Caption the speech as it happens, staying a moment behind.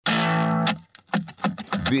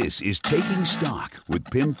This is Taking Stock with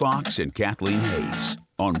Pim Fox and Kathleen Hayes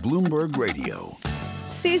on Bloomberg Radio.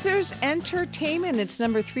 Caesars Entertainment, it's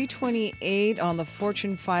number 328 on the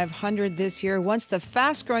Fortune 500 this year. Once the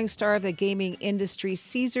fast-growing star of the gaming industry,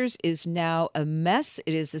 Caesars is now a mess.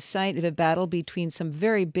 It is the site of a battle between some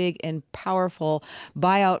very big and powerful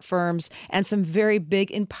buyout firms and some very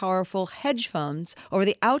big and powerful hedge funds over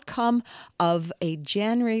the outcome of a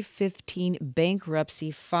January 15 bankruptcy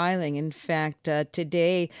filing. In fact,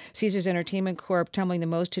 today, Caesars Entertainment Corp. Tumbling the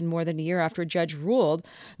most in more than a year after a judge ruled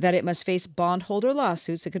that it must face bondholder lawsuits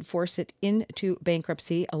that could force it into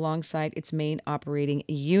bankruptcy alongside its main operating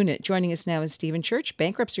unit. Joining us now is Stephen Church,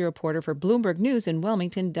 bankruptcy reporter for Bloomberg News in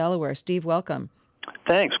Wilmington, Delaware. Steve, welcome.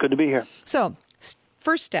 Thanks. Good to be here. So,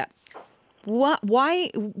 first step, why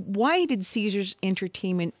did Caesars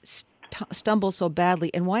Entertainment stumble so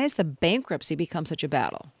badly, and why has the bankruptcy become such a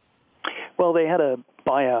battle? Well, they had a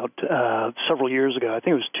buyout several years ago, I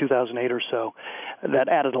think it was 2008 or so, that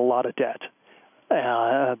added a lot of debt.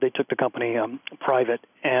 They took the company private,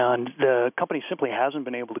 and the company simply hasn't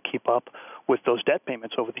been able to keep up with those debt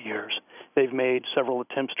payments over the years. They've made several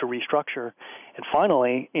attempts to restructure, and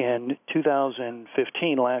finally, in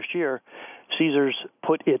 2015, last year, Caesars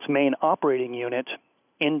put its main operating unit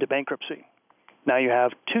into bankruptcy. Now you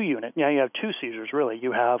have two Caesars, really.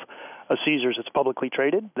 You have a Caesars that's publicly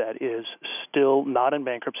traded that is still not in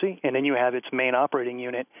bankruptcy, and then you have its main operating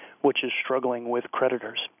unit, which is struggling with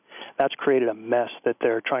creditors. That's created a mess that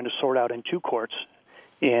they're trying to sort out in two courts,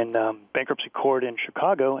 in bankruptcy court in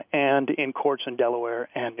Chicago and in courts in Delaware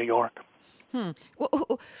and New York.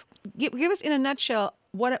 Well, give us, in a nutshell,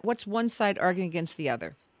 what's one side arguing against the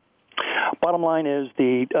other? Bottom line is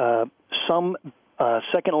some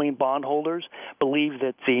second lien bondholders believe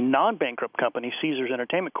that the non-bankrupt company, Caesars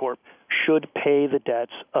Entertainment Corp., should pay the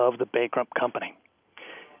debts of the bankrupt company.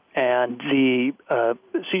 And the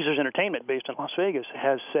Caesars Entertainment, based in Las Vegas,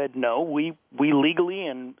 has said, no, we legally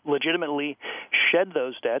and legitimately shed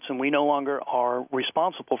those debts, and we no longer are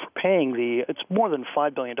responsible for paying it's more than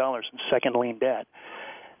 $5 billion in second lien debt.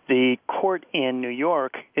 The court in New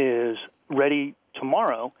York is ready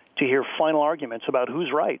tomorrow to hear final arguments about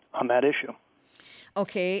who's right on that issue.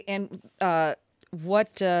 Okay, and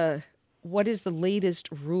what is the latest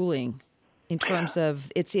ruling in terms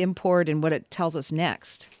of its import and what it tells us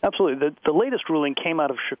next? Absolutely. The latest ruling came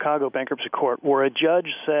out of Chicago Bankruptcy Court, where a judge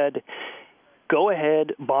said, go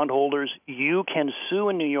ahead, bondholders, you can sue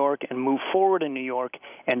in New York and move forward in New York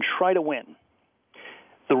and try to win.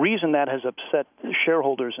 The reason that has upset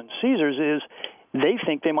shareholders in Caesars is they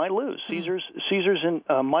think they might lose. Caesars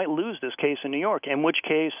might lose this case in New York, in which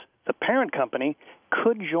case the parent company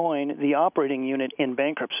could join the operating unit in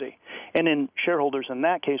bankruptcy. And then shareholders in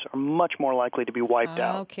that case are much more likely to be wiped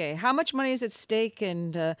out. Okay. How much money is at stake?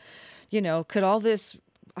 And, could all this,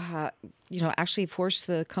 actually force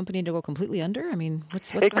the company to go completely under? I mean,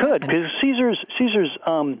 what's it could, because Caesars'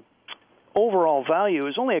 overall value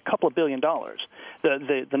is only a couple of $1 billion.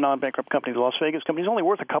 The non-bankrupt company, the Las Vegas company, is only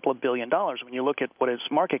worth a couple of $1 billion when you look at what its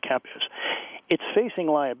market cap is. It's facing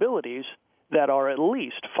liabilities that are at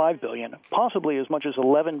least $5 billion, possibly as much as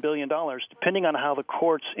 $11 billion, depending on how the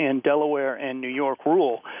courts in Delaware and New York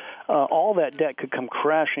rule. All that debt could come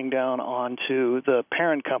crashing down onto the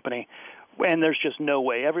parent company, and there's just no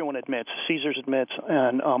way. Everyone admits, Caesars admits,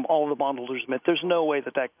 and all of the bondholders admit, there's no way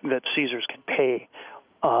that Caesars can pay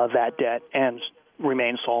that debt and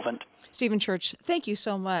remain solvent. Stephen Church, thank you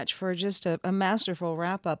so much for just a masterful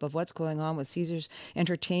wrap-up of what's going on with Caesars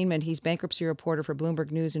Entertainment. He's bankruptcy reporter for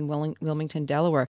Bloomberg News in Wilmington, Delaware.